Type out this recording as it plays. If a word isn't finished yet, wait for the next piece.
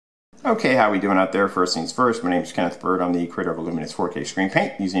Okay, how we doing out there? First things first, my name is Kenneth Bird. I'm the creator of Illuminous 4K Screen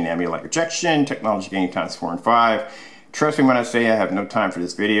Paint using ambient light projection, technology gain times 4 and 5. Trust me when I say I have no time for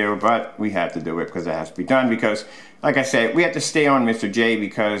this video, but we have to do it because it has to be done because, like I said, we have to stay on Mr. J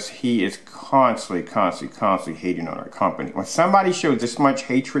because he is constantly hating on our company. When somebody shows this much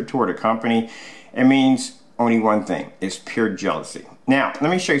hatred toward a company, it means only one thing. It's pure jealousy. Now, let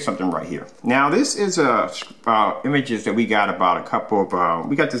me show you something right here. Now, this is images that we got about a couple of,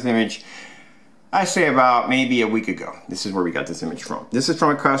 we got this image, I say about maybe a week ago. This is where we got this image from. This is from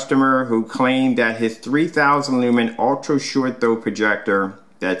a customer who claimed that his 3,000 lumen ultra short throw projector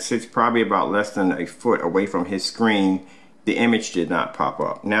that sits probably about less than a foot away from his screen, the image did not pop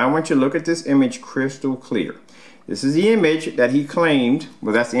up. Now, I want you to look at this image crystal clear. This is the image that he claimed,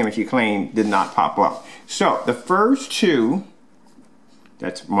 well, that's the image he claimed did not pop up. So, the first two,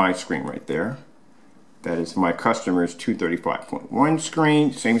 that's my screen right there. That is my customer's 235.1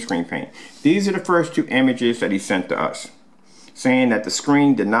 screen, same screen paint. These are the first two images that he sent to us, saying that the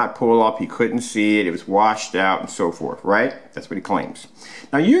screen did not pull up, he couldn't see it, it was washed out and so forth, right? That's what he claims.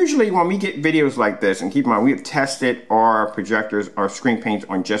 Now usually when we get videos like this, and keep in mind we have tested our projectors, our screen paints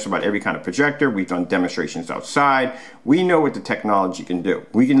on just about every kind of projector, we've done demonstrations outside, we know what the technology can do.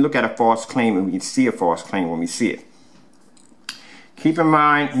 We can look at a false claim and we can see a false claim when we see it. Keep in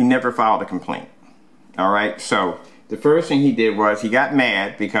mind, he never filed a complaint. Alright, so the first thing he did was he got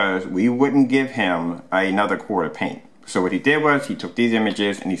mad because we wouldn't give him another quart of paint. So what he did was he took these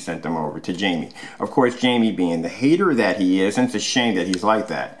images and he sent them over to Jamie. Of course, Jamie, being the hater that he is, and it's a shame that he's like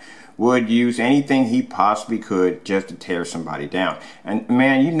that, would use anything he possibly could just to tear somebody down. And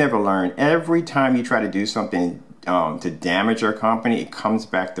man, you never learn. Every time you try to do something to damage our company, it comes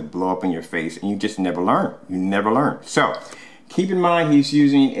back to blow up in your face, and you just never learn. You never learn. So keep in mind he's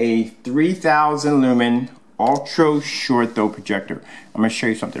using a 3,000 lumen ultra short throw projector. I'm going to show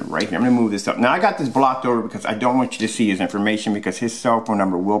you something right here. I'm going to move this up. Now I got this blocked over because I don't want you to see his information because his cell phone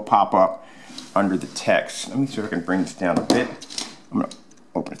number will pop up under the text. Let me see if I can bring this down a bit. I'm going to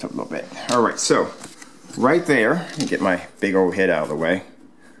open this up a little bit. Alright, so right there, let me get my big old head out of the way.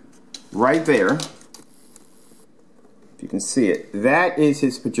 Right there, you can see it. That is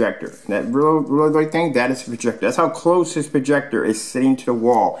his projector. That really thing, that is his projector. That's how close his projector is sitting to the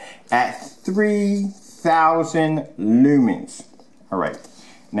wall at 3,000 lumens. All right,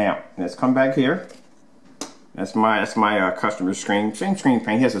 now let's come back here. That's my customer's screen. Same screen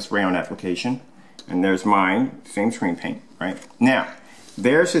paint. He has a spray on application, and there's mine. Same screen paint. Right now,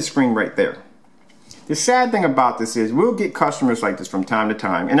 there's his screen right there. The sad thing about this is we'll get customers like this from time to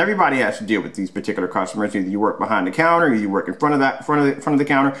time, and everybody has to deal with these particular customers. Either you work behind the counter, or you work in front of the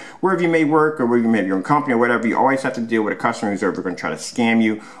counter, wherever you may work, or wherever you may have your own company or whatever. You always have to deal with a customer who's ever going to try to scam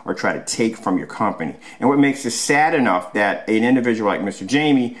you or try to take from your company. And what makes it sad enough that an individual like Mr.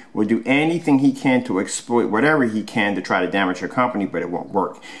 Jamie will do anything he can to exploit whatever he can to try to damage your company, but it won't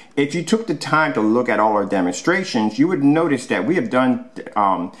work. If you took the time to look at all our demonstrations, you would notice that we have done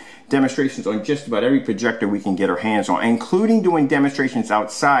demonstrations on just about every projector we can get our hands on, including doing demonstrations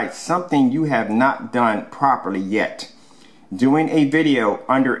outside, something you have not done properly yet. Doing a video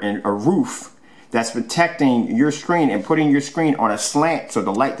under a roof that's protecting your screen and putting your screen on a slant so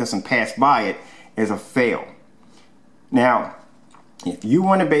the light doesn't pass by it is a fail. Now, if you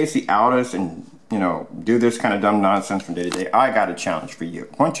want to basically out us and do this kind of dumb nonsense from day to day, I got a challenge for you.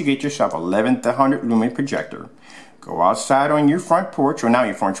 Once you get yourself 1100 lumen projector, go outside on your front porch, or not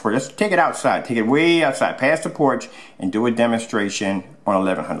your front porch, just take it outside, take it way outside, past the porch, and do a demonstration on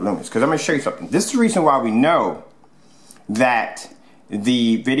 1100 lumens. Because I'm going to show you something. This is the reason why we know that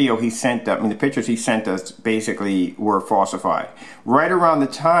the video he sent us, the pictures he sent us basically were falsified. Right around the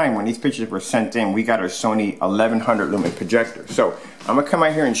time when these pictures were sent in, we got our Sony 1100 lumen projector. So I'm going to come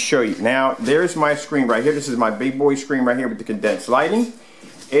out here and show you. Now, there's my screen right here. This is my big boy screen right here with the condensed lighting.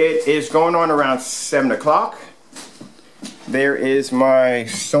 It is going on around 7 o'clock. There is my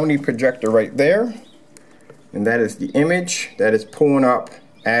Sony projector right there. And that is the image that is pulling up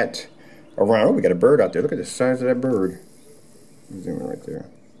at around, oh, we got a bird out there. Look at the size of that bird. Zoom in right there.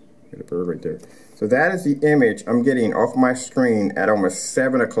 Got a bird right there. So that is the image I'm getting off my screen at almost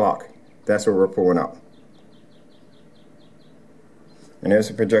 7 o'clock. That's what we're pulling up. And there's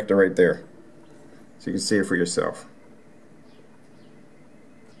the projector right there. So you can see it for yourself.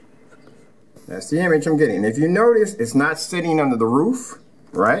 That's the image I'm getting. If you notice, it's not sitting under the roof,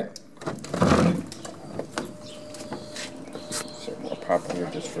 right? So I'll pop in here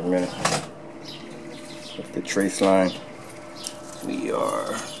just for a minute. With the trace line. We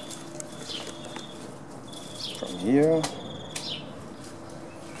are from here.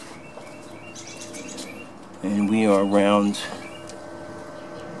 And we are around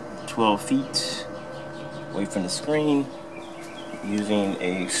 12 feet away from the screen using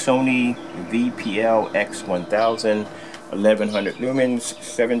a Sony VPL X1000 1100 lumens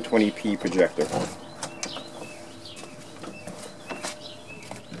 720p projector.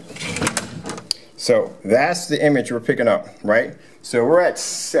 So that's the image we're picking up, right? So we're at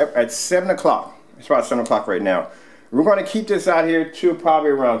 7 o'clock. It's about 7 o'clock right now. We're going to keep this out here till probably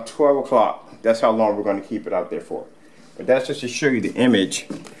around 12 o'clock. That's how long we're going to keep it out there for. But that's just to show you the image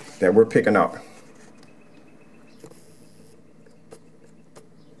that we're picking up.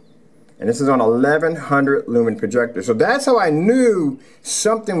 And this is on 1100 lumen projector. So that's how I knew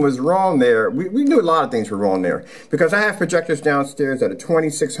something was wrong there. We knew a lot of things were wrong there. Because I have projectors downstairs that are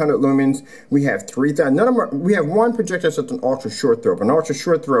 2600 lumens. We have 3000. None of them we have one projector that's an ultra short throw. But an ultra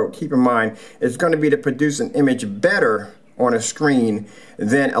short throw, keep in mind, is going to be to produce an image better on a screen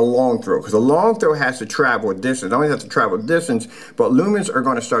than a long throw. Because a long throw has to travel a distance. Not only has to travel a distance, but lumens are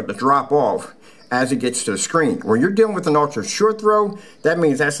going to start to drop off as it gets to the screen. When you're dealing with an ultra short throw, that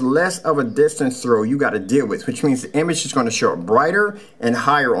means that's less of a distance throw you got to deal with, which means the image is going to show up brighter and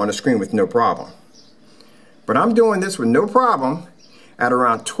higher on the screen with no problem. But I'm doing this with no problem at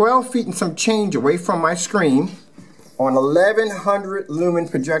around 12 feet and some change away from my screen on 1100 lumen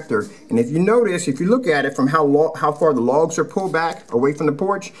projector. And if you notice, if you look at it from how far the logs are pulled back away from the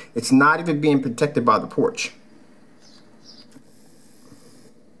porch, it's not even being protected by the porch.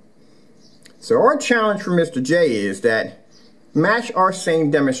 So our challenge for Mr. J is that match our same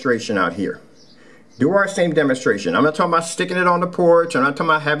demonstration out here. Do our same demonstration. I'm not talking about sticking it on the porch. I'm not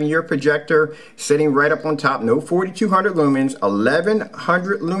talking about having your projector sitting right up on top. No 4200 lumens,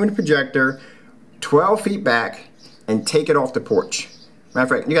 1100 lumen projector, 12 feet back, and take it off the porch. Matter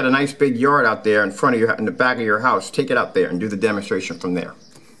of fact, you got a nice big yard out there in front of your, in the back of your house. Take it out there and do the demonstration from there.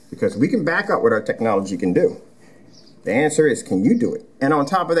 Because we can back up what our technology can do. The answer is, can you do it? And on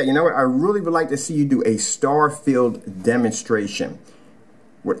top of that, you know what? I really would like to see you do a star-filled demonstration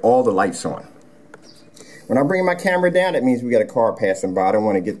with all the lights on. When I bring my camera down, that means we got a car passing by. I don't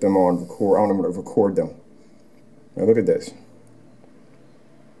want to get them on record. I don't want to record them. Now look at this.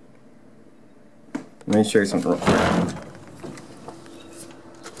 Let me show you something real quick.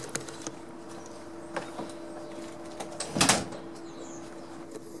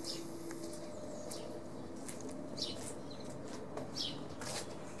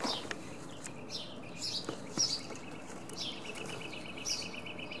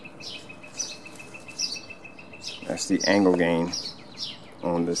 That's the angle gain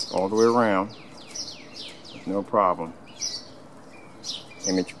on this all the way around. No problem.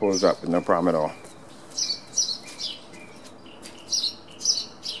 Image pulls up with no problem at all.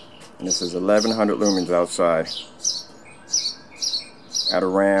 And this is 1100 lumens outside at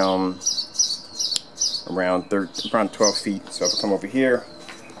around 12 feet. So if I come over here,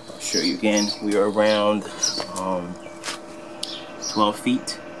 I'll show you again. We are around 12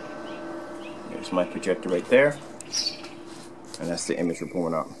 feet. There's my projector right there. And that's the image we're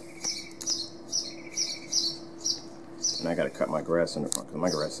pulling up. And I gotta cut my grass in the front because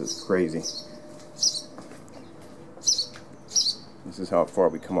my grass is crazy. This is how far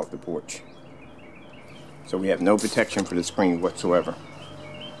we come off the porch. So we have no protection for the screen whatsoever.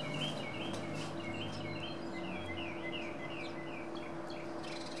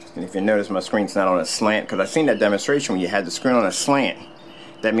 And if you notice, my screen's not on a slant because I've seen that demonstration when you had the screen on a slant.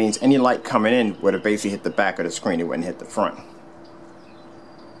 That means any light coming in would have basically hit the back of the screen. It wouldn't hit the front.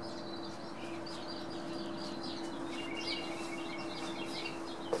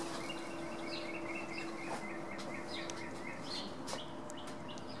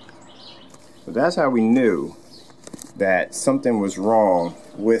 So that's how we knew that something was wrong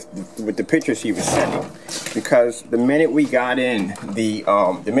with the pictures he was sending. Because the minute we got in the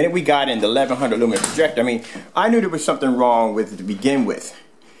 1100 lumen projector, I mean, I knew there was something wrong with it to begin with.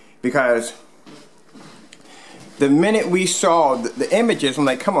 Because the minute we saw the images, I'm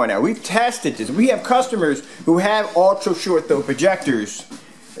like, come on now, we've tested this. We have customers who have ultra short throw projectors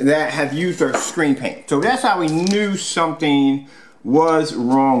that have used our screen paint. So that's how we knew something was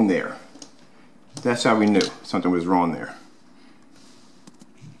wrong there. That's how we knew something was wrong there.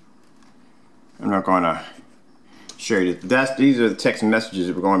 I'm not going to show you this. These are the text messages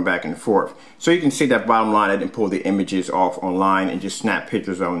that were going back and forth. So you can see that bottom line, I didn't pull the images off online and just snap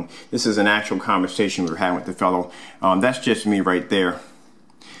pictures of them. This is an actual conversation we were having with the fellow. That's just me right there.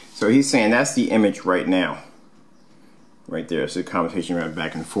 So he's saying that's the image right now. Right there. It's a conversation we had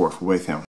back and forth with him.